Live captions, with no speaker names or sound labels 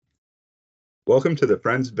Welcome to the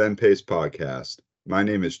Friends of NPACE Podcast. My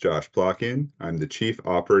name is Josh Plotkin. I'm the Chief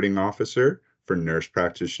Operating Officer for Nurse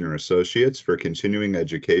Practitioner Associates for Continuing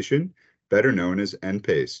Education, better known as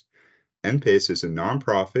NPACE. NPACE is a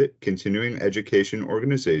nonprofit continuing education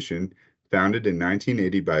organization founded in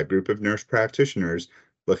 1980 by a group of nurse practitioners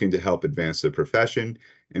looking to help advance the profession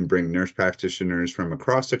and bring nurse practitioners from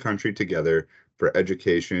across the country together for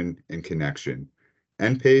education and connection.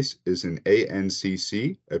 NPACE is an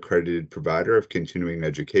ANCC accredited provider of continuing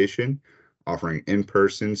education, offering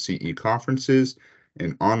in-person CE conferences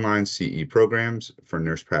and online CE programs for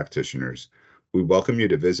nurse practitioners. We welcome you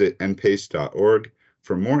to visit npace.org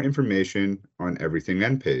for more information on everything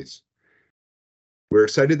NPACE. We're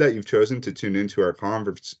excited that you've chosen to tune into our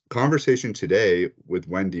conversation today with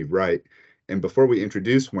Wendy Wright. And before we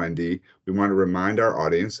introduce Wendy, we want to remind our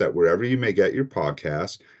audience that wherever you may get your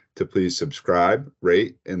podcast, to please subscribe,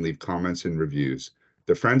 rate, and leave comments and reviews.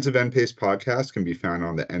 The Friends of NPACE podcast can be found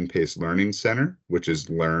on the NPACE Learning Center, which is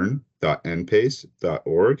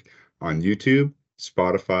learn.npace.org, on YouTube,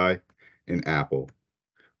 Spotify, and Apple.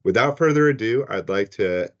 Without further ado, I'd like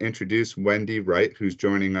to introduce Wendy Wright, who's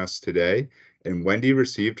joining us today. And Wendy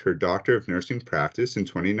received her Doctor of Nursing Practice in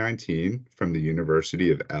 2019 from the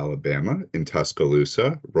University of Alabama in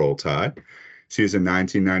Tuscaloosa, Roll Tide. She is a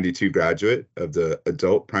 1992 graduate of the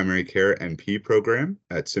Adult Primary Care NP program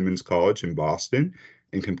at Simmons College in Boston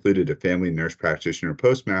and completed a Family Nurse Practitioner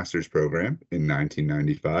Postmaster's program in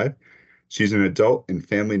 1995. She's an adult and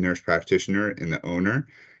family nurse practitioner and the owner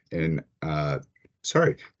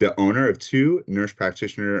of two nurse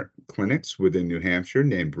practitioner clinics within New Hampshire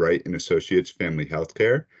named Wright and Associates Family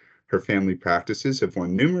Healthcare. Her family practices have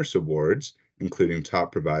won numerous awards, including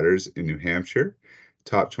Top Providers in New Hampshire,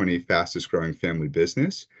 Top 20 Fastest Growing Family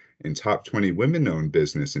Business, and Top 20 Women-Owned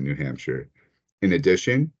Business in New Hampshire. In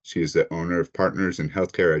addition, she is the owner of Partners in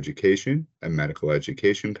Healthcare Education, a medical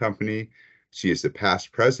education company. She is the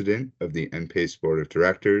past president of the NPACE Board of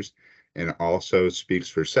Directors and also speaks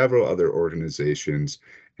for several other organizations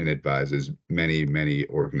and advises many, many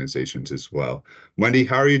organizations as well. Wendy,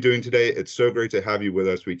 how are you doing today? It's so great to have you with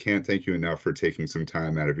us. We can't thank you enough for taking some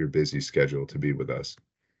time out of your busy schedule to be with us.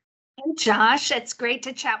 Hey, Josh, it's great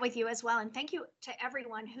to chat with you as well. And thank you to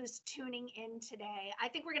everyone who's tuning in today. I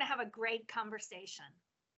think we're going to have a great conversation.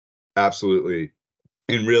 Absolutely.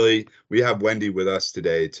 And really, we have Wendy with us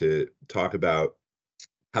today to talk about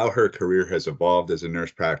how her career has evolved as a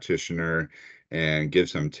nurse practitioner and give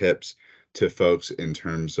some tips to folks in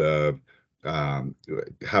terms of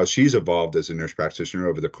how she's evolved as a nurse practitioner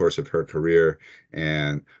over the course of her career.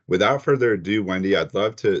 And without further ado, Wendy, I'd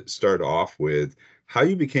love to start off with how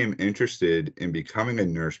you became interested in becoming a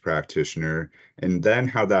nurse practitioner, and then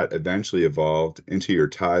how that eventually evolved into your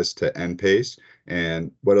ties to NPACE and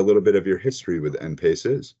what a little bit of your history with NPACE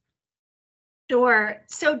is. Sure.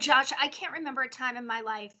 So, Josh, I can't remember a time in my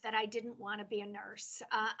life that I didn't want to be a nurse.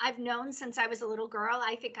 I've known since I was a little girl.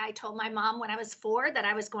 I think I told my mom when I was 4 that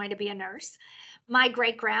I was going to be a nurse. My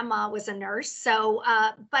great-grandma was a nurse. So,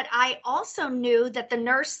 but I also knew that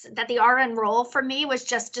the RN role for me was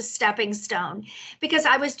just a stepping stone, because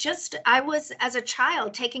I was, as a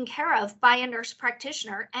child, taken care of by a nurse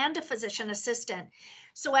practitioner and a physician assistant.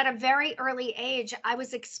 So at a very early age, I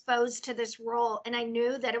was exposed to this role, and I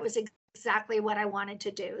knew that it was exactly what I wanted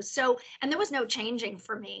to do. So, and there was no changing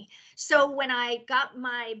for me. So when I got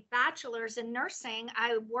my bachelor's in nursing,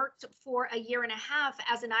 I worked for a year and a half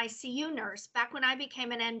as an ICU nurse. Back when I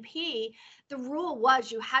became an NP, the rule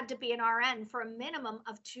was you had to be an RN for a minimum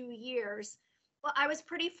of 2 years. Well, I was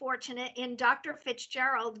pretty fortunate, and Dr.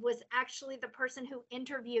 Fitzgerald was actually the person who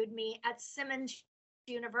interviewed me at Simmons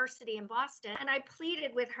University in Boston, and I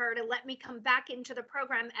pleaded with her to let me come back into the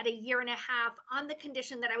program at a year and a half on the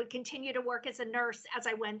condition that I would continue to work as a nurse as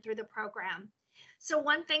I went through the program. So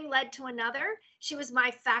one thing led to another. She was my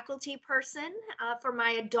faculty person for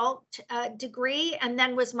my adult degree, and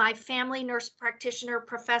then was my family nurse practitioner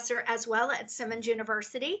professor as well at Simmons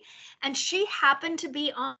University. And she happened to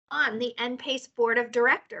be on the NPACE Board of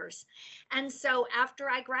Directors. And so after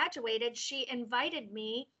I graduated, she invited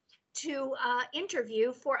me to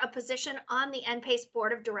interview for a position on the NPACE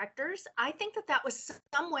Board of Directors. I think that was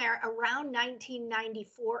somewhere around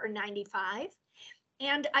 1994 or 95.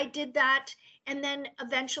 And I did that, and then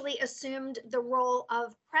eventually assumed the role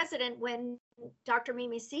of president when Dr.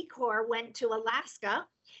 Mimi Secor went to Alaska.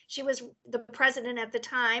 She was the president at the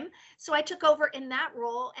time. So I took over in that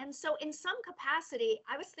role. And so in some capacity,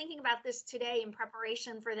 I was thinking about this today in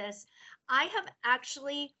preparation for this. I have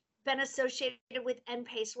actually been associated with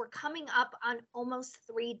NPACE. We're coming up on almost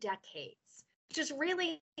 3 decades, which is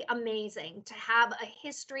really amazing to have a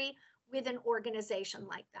history with an organization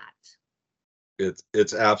like that.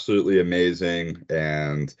 It's absolutely amazing,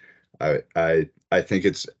 and I think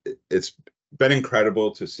it's been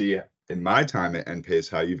incredible to see in my time at NPACE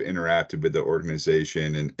how you've interacted with the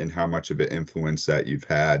organization and how much of an influence that you've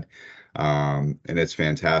had. And it's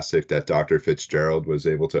fantastic that Dr. Fitzgerald was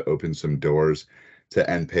able to open some doors to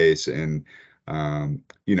NPACE, and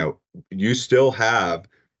you still have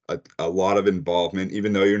a lot of involvement,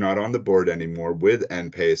 even though you're not on the board anymore with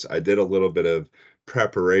NPACE. I did a little bit of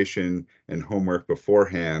preparation and homework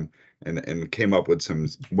beforehand and came up with some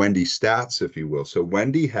Wendy stats, if you will. So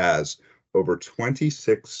Wendy has over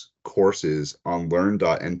 26 courses on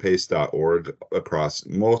learn.npace.org across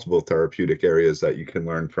multiple therapeutic areas that you can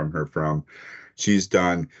learn from her from. She's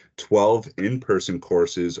done 12 in-person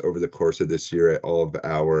courses over the course of this year at all of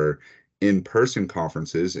our in-person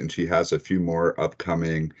conferences, and she has a few more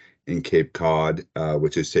upcoming in Cape Cod,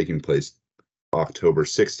 which is taking place October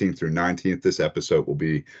 16th through 19th. This episode will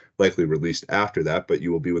be likely released after that, but you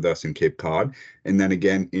will be with us in Cape Cod. And then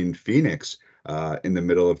again in Phoenix in the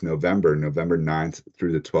middle of November 9th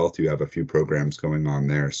through the 12th. You have a few programs going on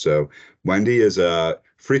there. So Wendy is a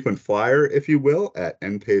frequent flyer, if you will, at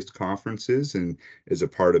NPACE conferences and is a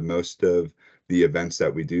part of most of the events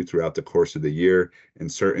that we do throughout the course of the year. And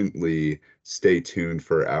certainly stay tuned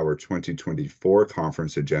for our 2024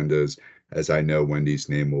 conference agendas, as I know Wendy's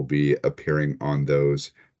name will be appearing on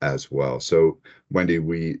those as well. So Wendy,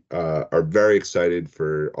 we are very excited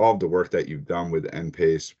for all of the work that you've done with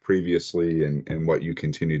NPACE previously and what you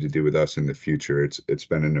continue to do with us in the future. It's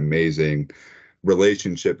been an amazing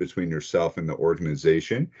relationship between yourself and the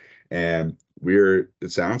organization. And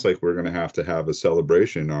it sounds like we're going to have a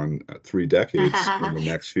celebration on 3 decades in the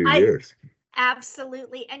next few years.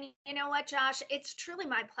 Absolutely. And you know what, Josh, it's truly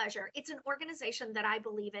my pleasure. It's an organization that I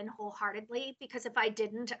believe in wholeheartedly, because if I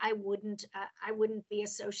didn't, I wouldn't be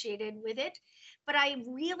associated with it. But I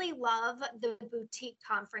really love the boutique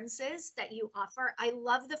conferences that you offer. I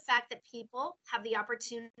love the fact that people have the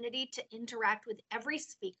opportunity to interact with every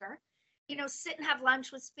speaker, sit and have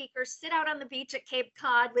lunch with speakers, sit out on the beach at Cape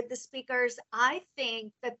Cod with the speakers. I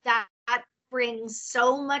think that brings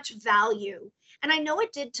so much value. And I know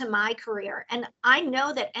it did to my career. And I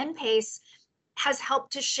know that NPACE has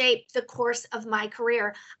helped to shape the course of my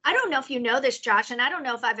career. I don't know if you know this, Josh, and I don't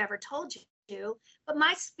know if I've ever told you, but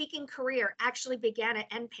my speaking career actually began at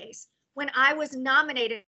NPACE when I was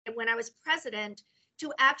nominated, when I was president,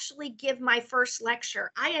 to actually give my first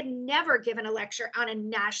lecture. I had never given a lecture on a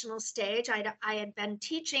national stage. I had been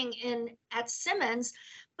teaching at Simmons,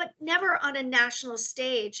 but never on a national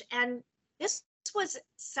stage. And this was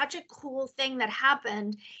such a cool thing that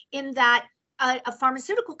happened, in that a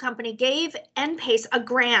pharmaceutical company gave NPACE a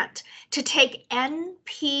grant to take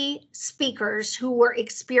NP speakers who were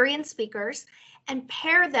experienced speakers and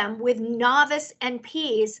pair them with novice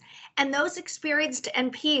NPs. And those experienced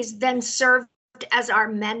NPs then served as our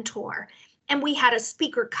mentor. And we had a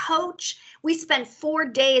speaker coach. We spent 4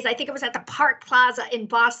 days, I think it was at the Park Plaza in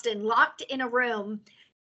Boston, locked in a room.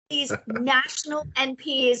 These national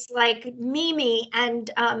NPs like Mimi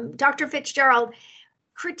and Dr. Fitzgerald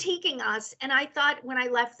critiquing us. And I thought when I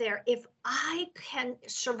left there, if I can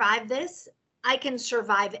survive this, I can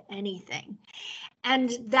survive anything.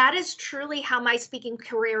 And that is truly how my speaking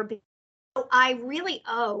career began. So I really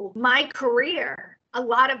owe a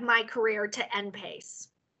lot of my career to NPACE.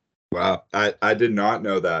 Wow, I did not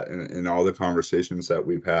know that in all the conversations that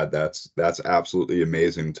we've had. That's absolutely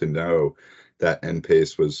amazing to know that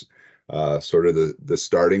NPACE was sort of the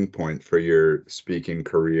starting point for your speaking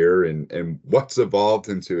career and what's evolved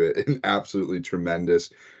into an absolutely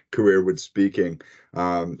tremendous career with speaking.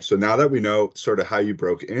 So now that we know sort of how you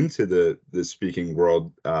broke into the speaking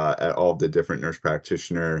world at all of the different nurse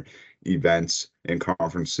practitioner events and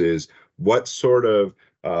conferences, what sort of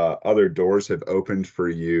other doors have opened for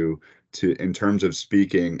you in terms of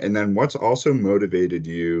speaking? And then what's also motivated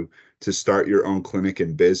you to start your own clinic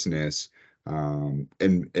and business, and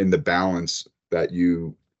the balance that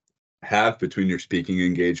you have between your speaking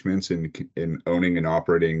engagements and owning and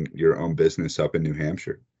operating your own business up in New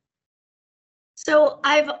Hampshire? So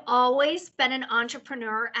I've always been an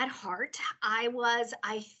entrepreneur at heart. I was,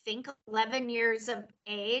 I think, 11 years of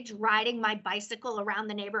age, riding my bicycle around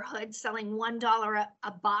the neighborhood, selling $1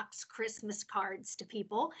 a box Christmas cards to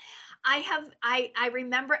people. I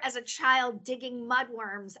remember as a child digging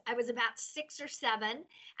mudworms. I was about 6 or 7,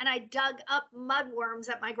 and I dug up mudworms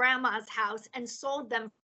at my grandma's house and sold them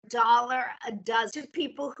 $1 a dozen to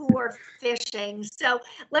people who were fishing. So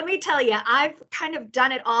let me tell you, I've kind of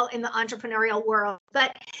done it all in the entrepreneurial world.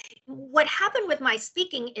 But what happened with my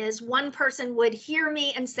speaking is one person would hear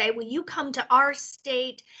me and say, will you come to our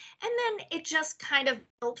state? And then it just kind of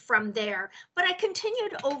built from there. But I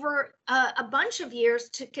continued over a bunch of years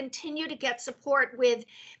to continue to get support with,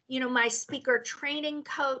 my speaker training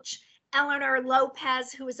coach, Eleanor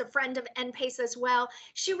Lopez, who is a friend of NPACE as well.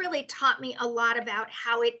 She really taught me a lot about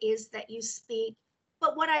how it is that you speak.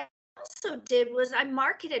 But what I also did was I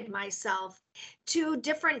marketed myself to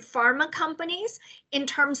different pharma companies in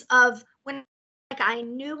terms of when I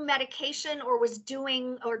knew medication or was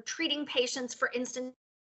doing or treating patients, for instance,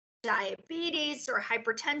 diabetes or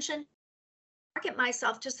hypertension, market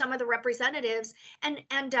myself to some of the representatives. And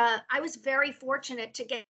I was very fortunate to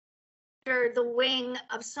get under the wing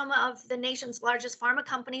of some of the nation's largest pharma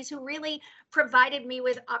companies who really provided me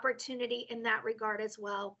with opportunity in that regard as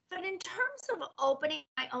well. But in terms of opening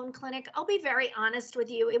my own clinic, I'll be very honest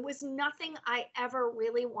with you, it was nothing I ever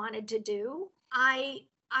really wanted to do. I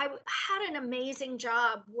had an amazing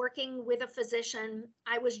job working with a physician.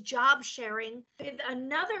 I was job sharing with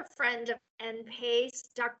another friend of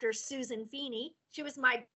NPACE, Dr. Susan Feeney. She was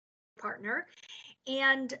my partner.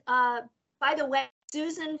 And by the way,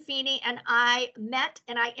 Susan Feeney and I met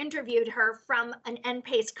and I interviewed her from an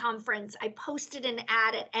NPACE conference. I posted an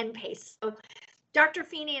ad at NPACE. So Dr.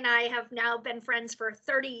 Feeney and I have now been friends for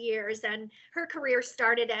 30 years, and her career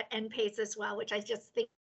started at NPACE as well, which I just think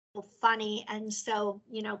is funny and so,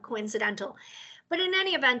 coincidental. But in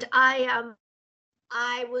any event, I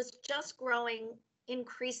was just growing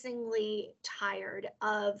increasingly tired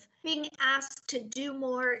of being asked to do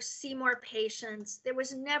more, see more patients. There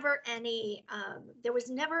was never any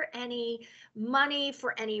money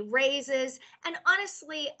for any raises. And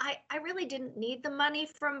honestly, I really didn't need the money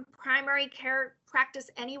from primary care practice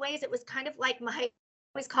anyways. It was kind of like I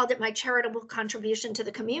always called it my charitable contribution to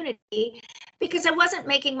the community, because I wasn't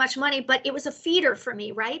making much money, but it was a feeder for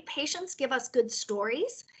me, right? Patients give us good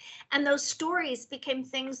stories, and those stories became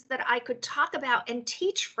things that I could talk about and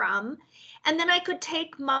teach from. And then I could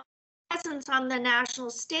take my presence on the national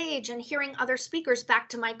stage and hearing other speakers back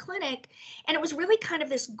to my clinic. And it was really kind of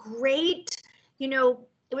this great, it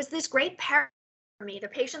was this great paradigm for me. The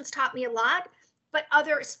patients taught me a lot, but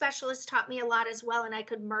other specialists taught me a lot as well, and I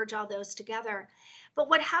could merge all those together. But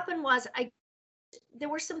what happened was there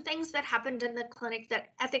were some things that happened in the clinic that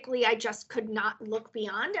ethically I just could not look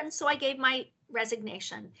beyond. And so I gave my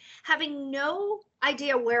resignation, having no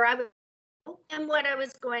idea where I would go and what I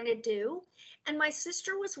was going to do. And my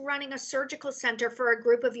sister was running a surgical center for a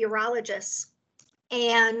group of urologists.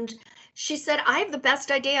 And she said, I have the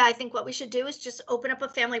best idea. I think what we should do is just open up a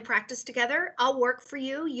family practice together. I'll work for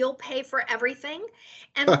you. You'll pay for everything.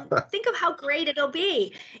 And think of how great it'll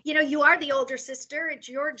be. You are the older sister. It's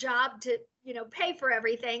your job to, pay for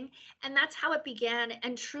everything. And that's how it began.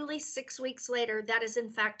 And truly 6 weeks later, that is in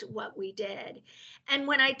fact what we did. And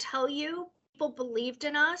when I tell you, people believed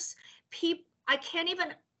in us, I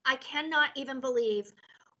cannot even believe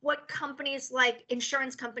what companies like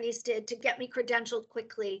insurance companies did to get me credentialed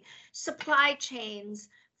quickly, supply chains,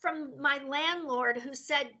 from my landlord who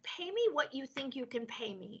said, pay me what you think you can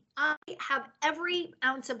pay me. I have every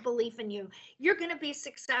ounce of belief in you. You're going to be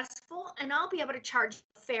successful and I'll be able to charge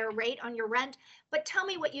a fair rate on your rent, but tell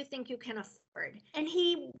me what you think you can afford. And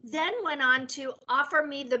he then went on to offer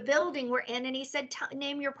me the building we're in, and he said,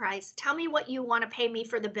 name your price. Tell me what you want to pay me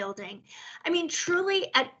for the building. I mean,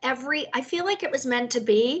 truly I feel like it was meant to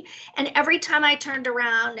be. And every time I turned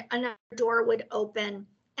around, another door would open.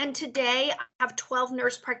 And today I have 12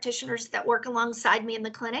 nurse practitioners that work alongside me in the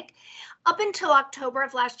clinic. Up until October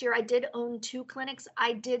of last year, I did own 2 clinics.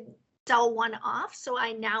 I did sell one off, so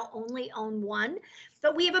I now only own one.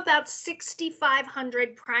 But we have about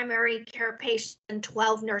 6,500 primary care patients and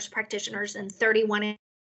 12 nurse practitioners and 31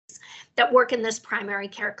 that work in this primary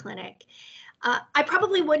care clinic. I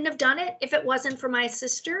probably wouldn't have done it if it wasn't for my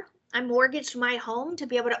sister. I mortgaged my home to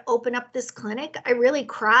be able to open up this clinic. I really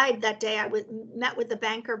cried that day I met with the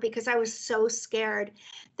banker because I was so scared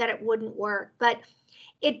that it wouldn't work. But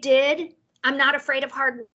it did. I'm not afraid of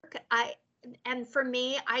hard work. And for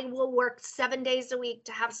me, I will work 7 days a week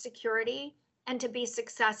to have security and to be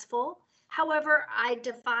successful. However,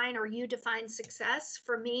 you define success.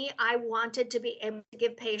 For me, I wanted to be able to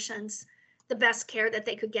give patients the best care that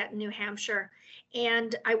they could get in New Hampshire.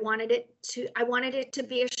 And I wanted it to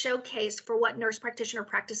be a showcase for what nurse practitioner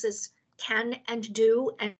practices can and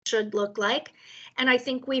do and should look like. And I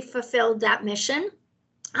think we fulfilled that mission.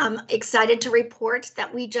 I'm excited to report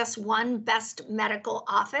that we just won Best Medical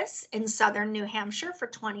Office in Southern New Hampshire for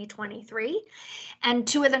 2023. And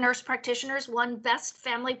 2 of the nurse practitioners won Best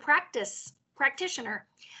Family Practitioner.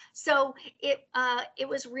 So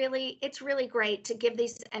it's really great to give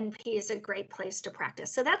these NPs a great place to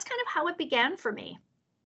practice. So that's kind of how it began for me.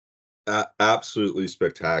 Absolutely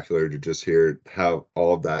spectacular to just hear how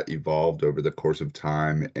all of that evolved over the course of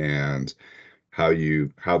time, and how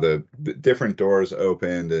the different doors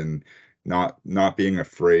opened, and not being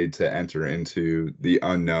afraid to enter into the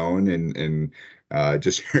unknown, and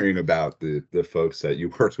just hearing about the folks that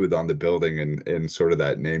you worked with on the building, and sort of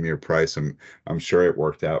that name your price. I'm sure it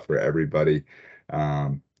worked out for everybody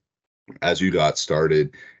um, as you got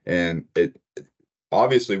started. And it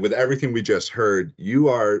obviously, with everything we just heard, you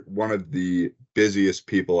are one of the busiest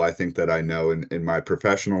people I think that I know in my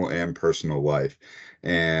professional and personal life.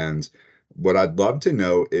 And what I'd love to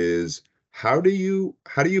know is, how do you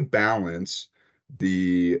balance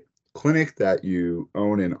the clinic that you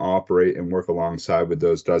own and operate and work alongside with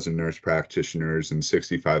those dozen nurse practitioners and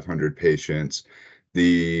 6,500 patients,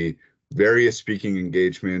 the various speaking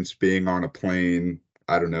engagements, being on a plane,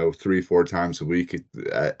 I don't know, 3, 4 times a week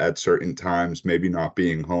at certain times, maybe not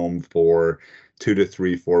being home for 2 to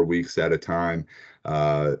 3, 4 weeks at a time.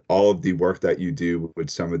 All of the work that you do with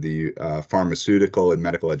some of the pharmaceutical and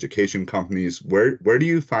medical education companies, where do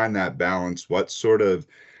you find that balance? What sort of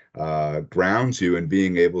grounds you in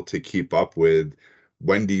being able to keep up with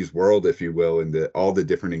Wendy's world, if you will, and all the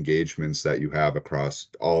different engagements that you have across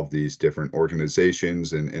all of these different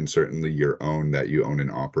organizations, and certainly your own that you own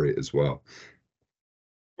and operate as well?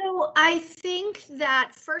 So I think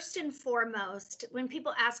that first and foremost, when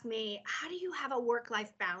people ask me, how do you have a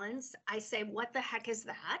work-life balance? I say, what the heck is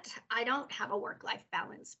that? I don't have a work-life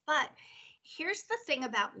balance. But here's the thing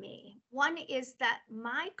about me. One is that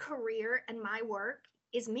my career and my work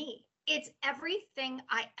is me. It's everything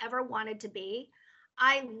I ever wanted to be.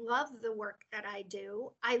 I love the work that I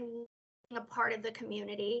do. I love being a part of the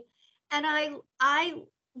community. And I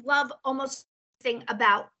love almost everything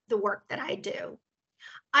about the work that I do.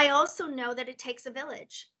 I also know that it takes a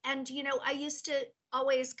village. And, I used to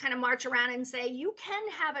always kind of march around and say, you can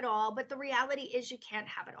have it all, but the reality is you can't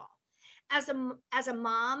have it all. As a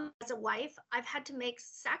mom, as a wife, I've had to make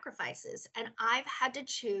sacrifices, and I've had to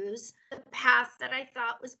choose the path that I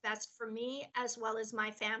thought was best for me as well as my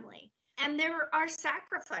family. And there are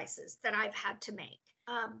sacrifices that I've had to make.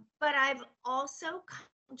 But I've also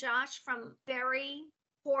come, Josh, from very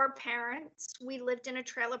poor parents. We lived in a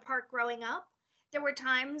trailer park growing up. There were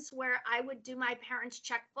times where I would do my parents'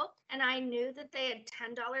 checkbook and I knew that they had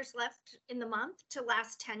 $10 left in the month to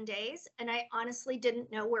last 10 days. And I honestly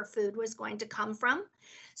didn't know where food was going to come from.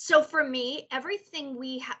 So for me, everything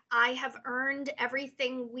I have earned,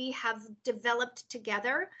 everything we have developed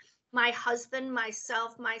together, my husband,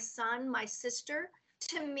 myself, my son, my sister,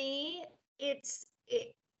 to me,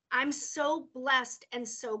 I'm so blessed and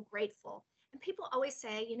so grateful. And people always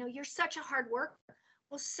say, you're such a hard worker.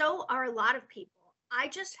 Well, so are a lot of people. I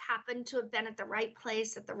just happen to have been at the right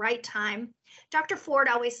place at the right time. Dr. Ford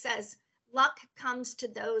always says, luck comes to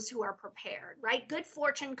those who are prepared, right? Good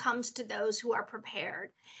fortune comes to those who are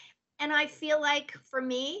prepared. And I feel like for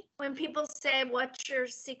me, when people say, what's your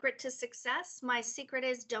secret to success? My secret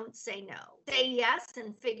is don't say no. Say yes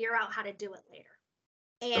and figure out how to do it later.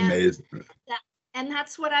 And Amazing.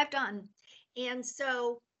 that's what I've done. And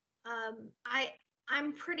so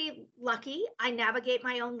I'm pretty lucky. I navigate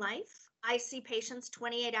my own life. I see patients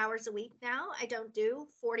 28 hours a week now. I don't do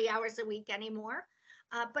 40 hours a week anymore.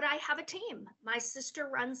 But I have a team. My sister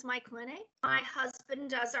runs my clinic. My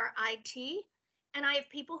husband does our IT. And I have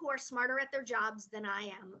people who are smarter at their jobs than I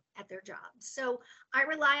am at their jobs. So I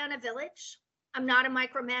rely on a village. I'm not a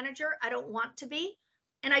micromanager. I don't want to be.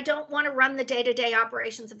 And I don't want to run the day-to-day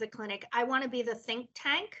operations of the clinic. I want to be the think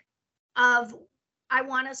tank I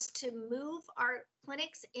want us to move our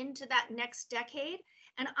clinics into that next decade.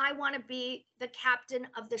 And I want to be the captain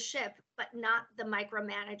of the ship, but not the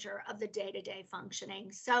micromanager of the day-to-day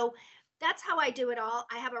functioning. So that's how I do it all.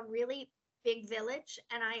 I have a really big village,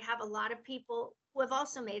 and I have a lot of people who have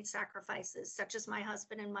also made sacrifices, such as my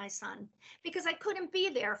husband and my son, because I couldn't be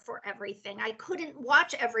there for everything. I couldn't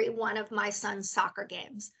watch every one of my son's soccer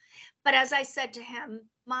games. But as I said to him,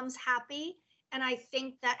 Mom's happy. And I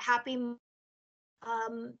think that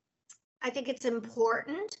I think it's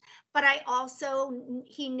important, but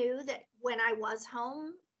he knew that when I was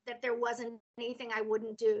home, that there wasn't anything I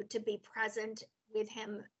wouldn't do to be present with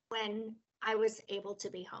him when I was able to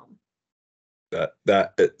be home.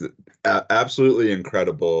 Absolutely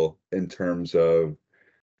incredible in terms of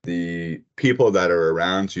the people that are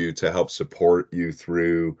around you to help support you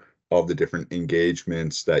through all the different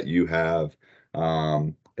engagements that you have,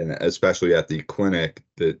 and especially at the clinic,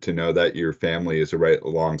 to know that your family is right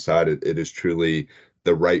alongside it. It is truly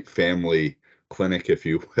the right family clinic, if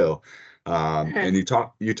you will. And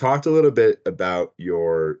you talked a little bit about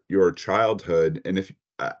your childhood, and if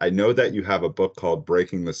I know that you have a book called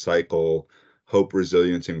Breaking the Cycle: Hope,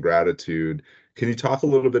 Resilience, and Gratitude. Can you talk a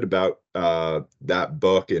little bit about that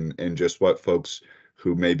book and just what folks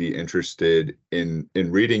who may be interested in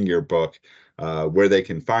reading your book, where they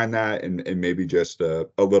can find that, and maybe just a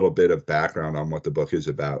little bit of background on what the book is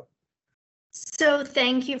about? So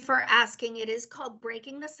thank you for asking. It is called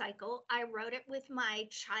Breaking the Cycle. I wrote it with my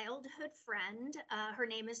childhood friend. Her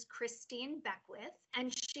name is Christine Beckwith,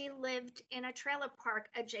 and she lived in a trailer park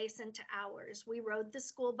adjacent to ours. We rode the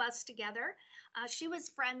school bus together. She was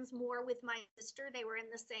friends more with my sister. They were in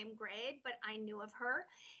the same grade, but I knew of her.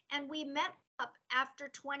 And we met up after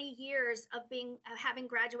 20 years of having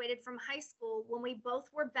graduated from high school, when we both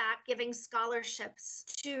were back giving scholarships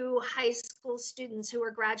to high school students who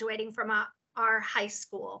were graduating from our high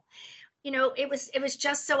school. You know, it was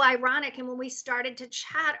just so ironic. And when we started to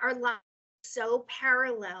chat, our lives were so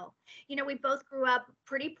parallel. You know, we both grew up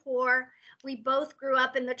pretty poor. We both grew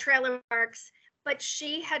up in the trailer parks, but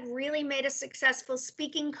she had really made a successful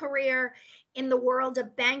speaking career in the world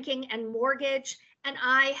of banking and mortgage. And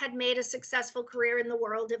I had made a successful career in the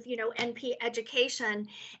world of, NP education.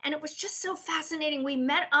 And it was just so fascinating. We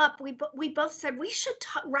met up, we both said we should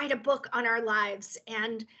write a book on our lives.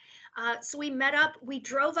 And so we met up, we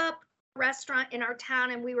drove up a restaurant in our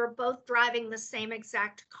town, and we were both driving the same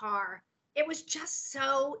exact car. It was just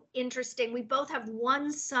so interesting. We both have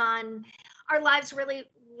one son. Our lives really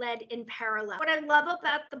led in parallel. What I love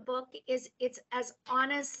about the book is it's as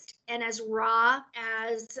honest and as raw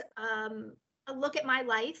as a look at my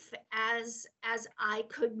life as I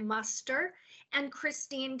could muster. And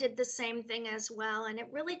Christine did the same thing as well. And it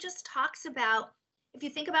really just talks about, if you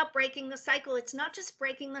think about breaking the cycle, it's not just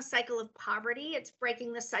breaking the cycle of poverty, it's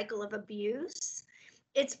breaking the cycle of abuse.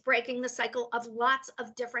 It's breaking the cycle of lots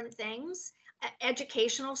of different things,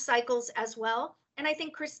 educational cycles as well. And I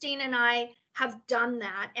think Christine and I have done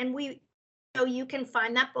that. And you can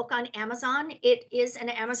find that book on Amazon. It is an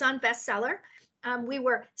Amazon bestseller. We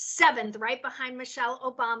were 7th, right behind Michelle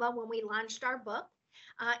Obama, when we launched our book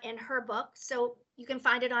and her book. So you can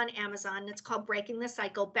find it on Amazon. It's called Breaking the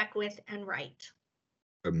Cycle, Beckwith and Wright.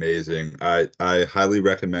 Amazing. I highly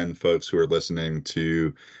recommend folks who are listening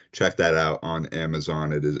to check that out on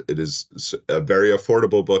Amazon. It is a very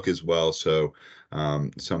affordable book as well. So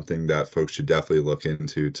something that folks should definitely look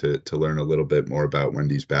into to learn a little bit more about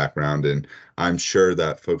Wendy's background. And I'm sure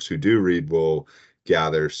that folks who do read will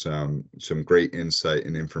gather some great insight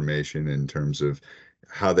and information in terms of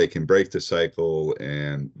how they can break the cycle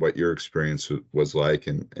and what your experience was like,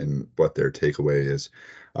 and what their takeaway is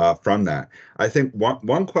from that. I think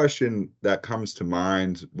one question that comes to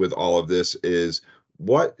mind with all of this is,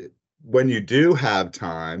 when you do have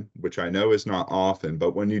time, which I know is not often,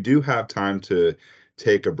 but when you do have time to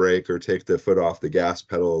take a break or take the foot off the gas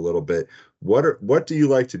pedal a little bit, what do you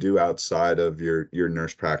like to do outside of your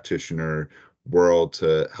nurse practitioner world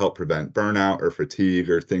to help prevent burnout or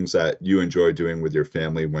fatigue, or things that you enjoy doing with your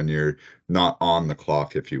family when you're not on the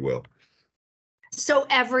clock, if you will? So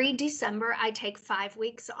every December, I take 5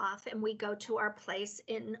 weeks off, and we go to our place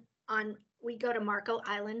we go to Marco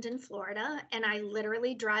Island in Florida, and I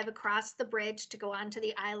literally drive across the bridge to go onto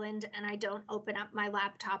the island, and I don't open up my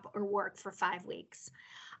laptop or work for 5 weeks.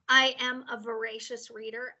 I am a voracious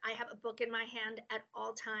reader. I have a book in my hand at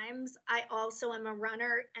all times. I also am a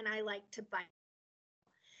runner, and I like to bike.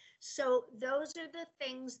 So those are the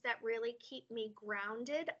things that really keep me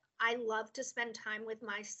grounded. I love to spend time with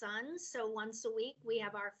my sons. So once a week, we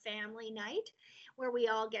have our family night where we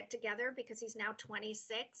all get together, because he's now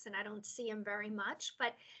 26 and I don't see him very much.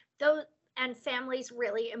 But family's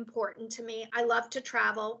really important to me. I love to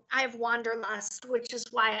travel. I have wanderlust, which is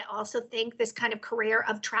why I also think this kind of career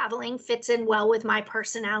of traveling fits in well with my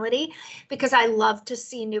personality, because I love to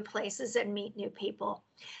see new places and meet new people.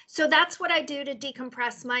 So that's what I do to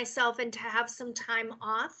decompress myself and to have some time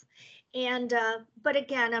off. And but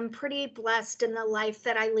again, I'm pretty blessed in the life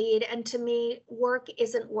that I lead. And to me, work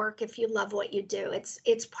isn't work if you love what you do.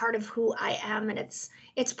 It's part of who I am, and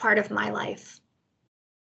it's part of my life.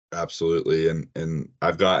 Absolutely. And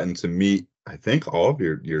I've gotten to meet, I think, all of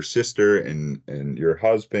your sister and your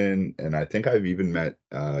husband, and I think I've even met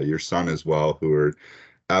your son as well, who are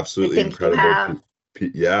absolutely incredible.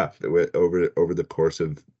 Yeah, over the course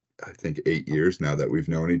of, I think, 8 years now that we've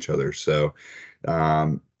known each other. So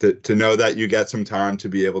to know that you get some time to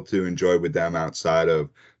be able to enjoy with them outside of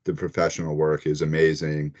the professional work is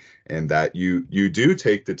amazing, and that you do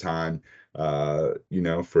take the time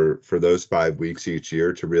for those 5 weeks each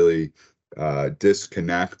year to really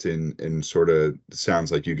disconnect and sort of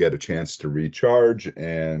sounds like you get a chance to recharge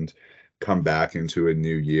and come back into a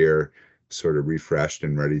new year sort of refreshed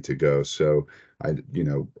and ready to go. So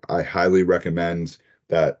I highly recommend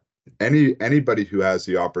that anybody who has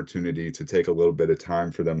the opportunity to take a little bit of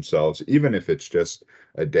time for themselves, even if it's just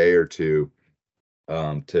a day or two,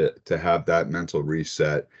 to have that mental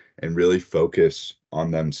reset and really focus on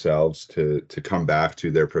themselves to come back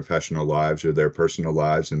to their professional lives or their personal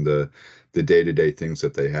lives and the day-to-day things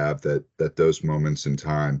that they have, that those moments in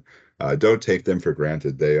time, don't take them for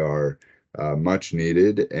granted. They are much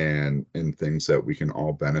needed and things that we can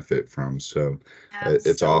all benefit from. So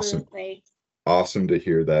it's Absolutely. awesome to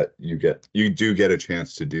hear that you do get a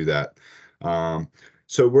chance to do that.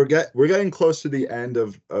 So we're getting close to the end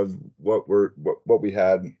of what we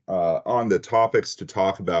had on the topics to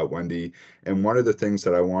talk about, Wendy. And one of the things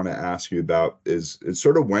that I want to ask you about is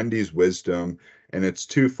sort of Wendy's wisdom, and it's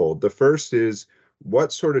twofold. The first is,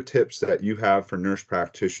 what sort of tips that you have for nurse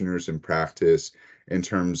practitioners in practice in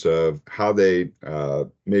terms of how they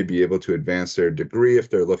may be able to advance their degree if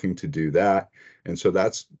they're looking to do that. And so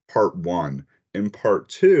that's part one. In part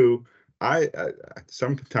two, I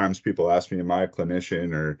sometimes people ask me, am I a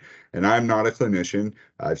clinician, and I'm not a clinician.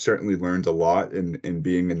 I've certainly learned a lot in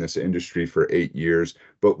being in this industry for 8 years.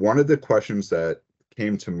 But one of the questions that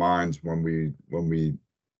came to mind when we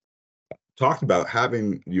talked about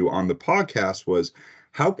having you on the podcast was,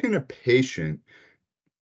 how can a patient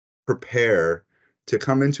prepare to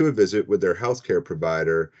come into a visit with their healthcare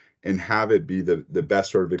provider and have it be the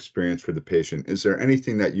best sort of experience for the patient? Is there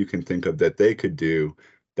anything that you can think of that they could do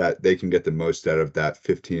that they can get the most out of that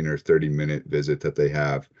 15 or 30-minute visit that they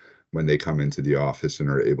have when they come into the office and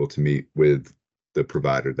are able to meet with the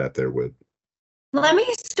provider that they're with? Let me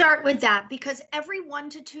start with that, because every 1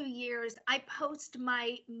 to 2 years I post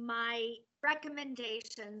my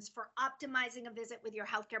recommendations for optimizing a visit with your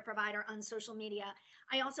healthcare provider on social media.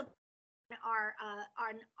 I also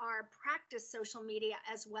on our practice social media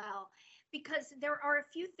as well, because there are a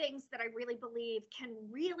few things that I really believe can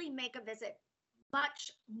really make a visit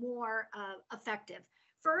much more effective.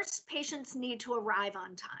 First, patients need to arrive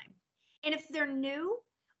on time. And if they're new,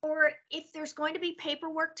 or if there's going to be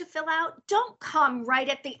paperwork to fill out, don't come right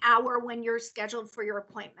at the hour when you're scheduled for your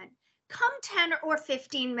appointment. Come 10 or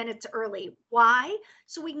 15 minutes early. Why?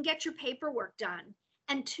 So we can get your paperwork done.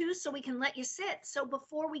 And two, so we can let you sit. So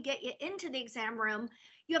before we get you into the exam room,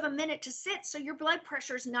 you have a minute to sit, so your blood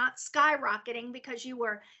pressure is not skyrocketing because you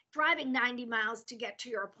were driving 90 miles to get to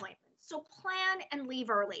your appointment. So plan and leave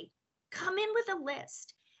early. Come in with a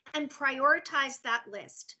list and prioritize that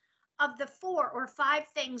list of the 4 or 5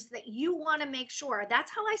 things that you want to make sure.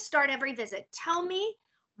 That's how I start every visit. Tell me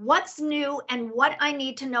what's new and what I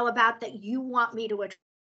need to know about that you want me to address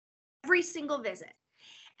every single visit.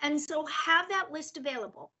 And so have that list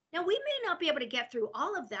available. Now, we may not be able to get through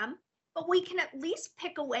all of them, but we can at least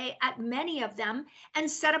pick away at many of them and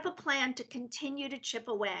set up a plan to continue to chip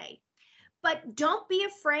away. But don't be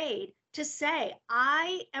afraid to say,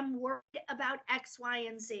 I am worried about X, Y,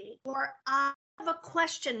 and Z, or I have a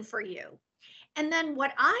question for you. And then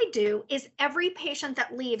what I do is every patient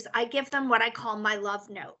that leaves, I give them what I call my love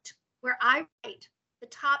note, where I write the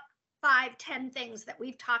top 5, 10 things that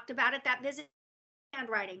we've talked about at that visit,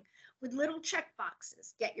 handwriting, with little check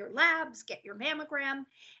boxes. Get your labs, get your mammogram.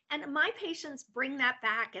 And my patients bring that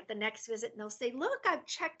back at the next visit and they'll say, look, I've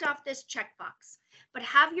checked off this checkbox. But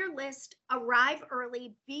have your list, arrive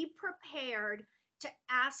early, be prepared to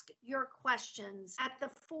ask your questions at the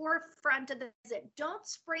forefront of the visit. Don't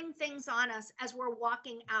spring things on us as we're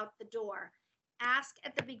walking out the door. Ask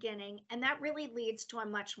at the beginning, and that really leads to a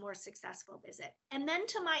much more successful visit. And then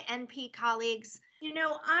to my NP colleagues,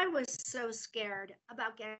 I was so scared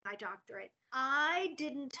about getting my doctorate. I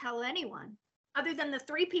didn't tell anyone other than the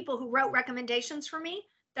 3 people who wrote recommendations for me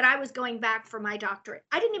that I was going back for my doctorate.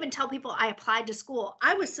 I didn't even tell people I applied to school.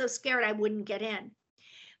 I was so scared I wouldn't get in.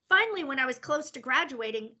 Finally, when I was close to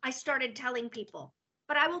graduating, I started telling people.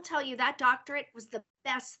 But I will tell you, that doctorate was the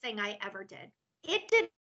best thing I ever did. It did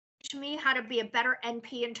teach me how to be a better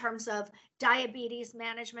NP in terms of diabetes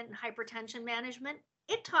management and hypertension management.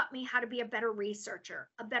 It taught me how to be a better researcher,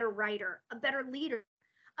 a better writer, a better leader,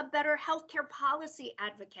 a better healthcare policy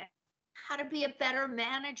advocate, how to be a better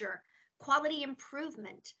manager, quality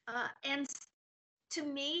improvement. And to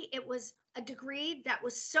me, it was a degree that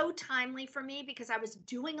was so timely for me because I was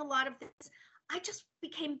doing a lot of this. I just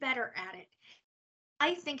became better at it.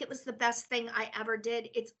 I think it was the best thing I ever did.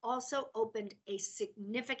 It's also opened a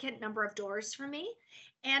significant number of doors for me,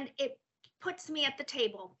 and it puts me at the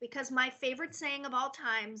table, because my favorite saying of all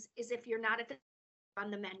times is, if you're not at the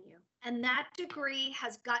on the menu. And that degree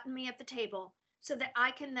has gotten me at the table so that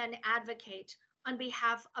I can then advocate on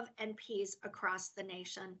behalf of NPs across the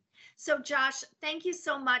nation. So Josh, thank you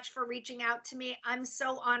so much for reaching out to me. I'm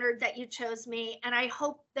so honored that you chose me. And I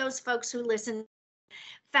hope those folks who listen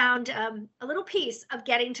found a little piece of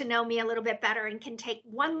getting to know me a little bit better and can take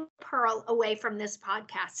one pearl away from this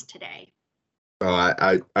podcast today.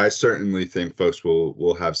 Oh, I certainly think folks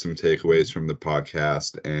will have some takeaways from the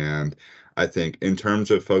podcast. And I think in terms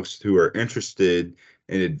of folks who are interested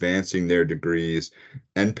in advancing their degrees,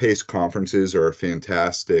 NPACE conferences are a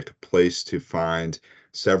fantastic place to find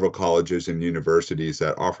several colleges and universities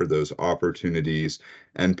that offer those opportunities.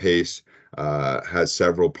 NPACE has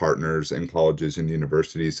several partners and colleges and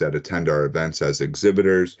universities that attend our events as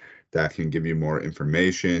exhibitors that can give you more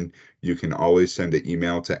information. You can always send an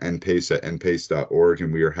email to npace@npace.org,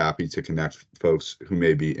 and we are happy to connect folks who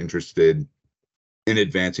may be interested in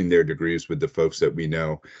advancing their degrees with the folks that we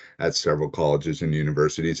know at several colleges and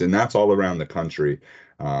universities, and that's all around the country.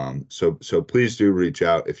 So please do reach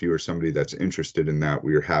out if you are somebody that's interested in that.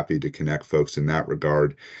 We are happy to connect folks in that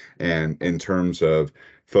regard. And in terms of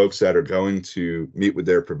folks that are going to meet with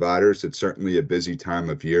their providers, it's certainly a busy time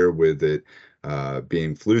of year with it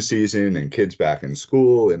being flu season and kids back in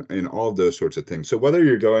school and all of those sorts of things. So whether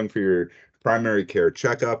you're going for your primary care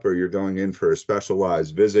checkup or you're going in for a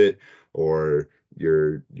specialized visit, or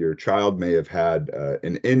your child may have had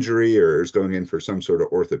an injury or is going in for some sort of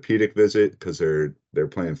orthopedic visit because they're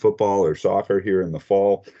playing football or soccer here in the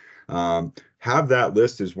fall, have that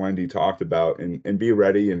list as Wendy talked about, and be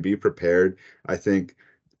ready and be prepared. I think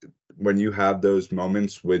when you have those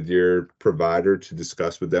moments with your provider to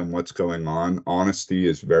discuss with them what's going on, honesty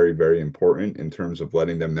is very, very important in terms of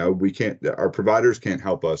letting them know. Our providers can't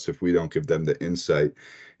help us if we don't give them the insight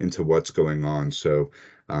into what's going on. So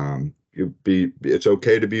it's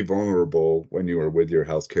okay to be vulnerable when you are with your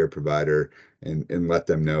healthcare provider and let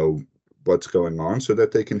them know what's going on so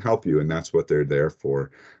that they can help you, and that's what they're there for.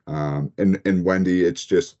 And Wendy,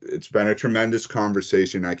 it's been a tremendous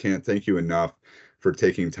conversation. I can't thank you enough for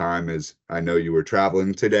taking time, as I know you were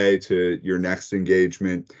traveling today to your next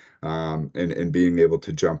engagement, and being able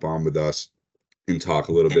to jump on with us and talk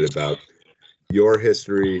a little bit about your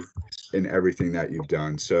history and everything that you've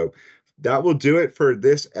done. So that will do it for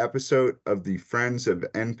this episode of the Friends of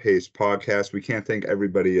NPACE podcast. We can't thank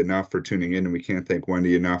everybody enough for tuning in, and we can't thank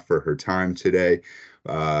Wendy enough for her time today.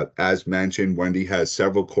 As mentioned, Wendy has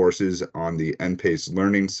several courses on the NPACE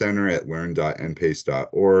Learning Center at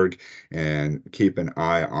learn.npace.org, and keep an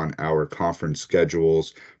eye on our conference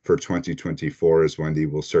schedules for 2024, as Wendy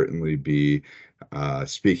will certainly be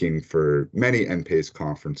speaking for many NPACE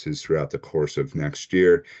conferences throughout the course of next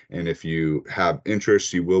year. And if you have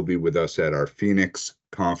interest, you will be with us at our Phoenix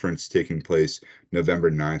conference taking place November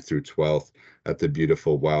 9th through 12th at the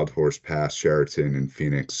beautiful Wild Horse Pass Sheraton in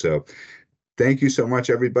Phoenix. So thank you so much,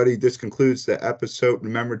 everybody. This concludes the episode.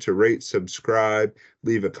 Remember to rate, subscribe,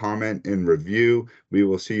 leave a comment, and review. We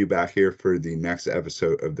will see you back here for the next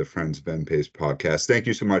episode of the Friends of NPACE podcast. Thank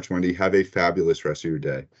you so much, Wendy. Have a fabulous rest of your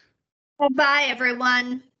day. Bye,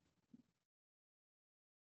 everyone.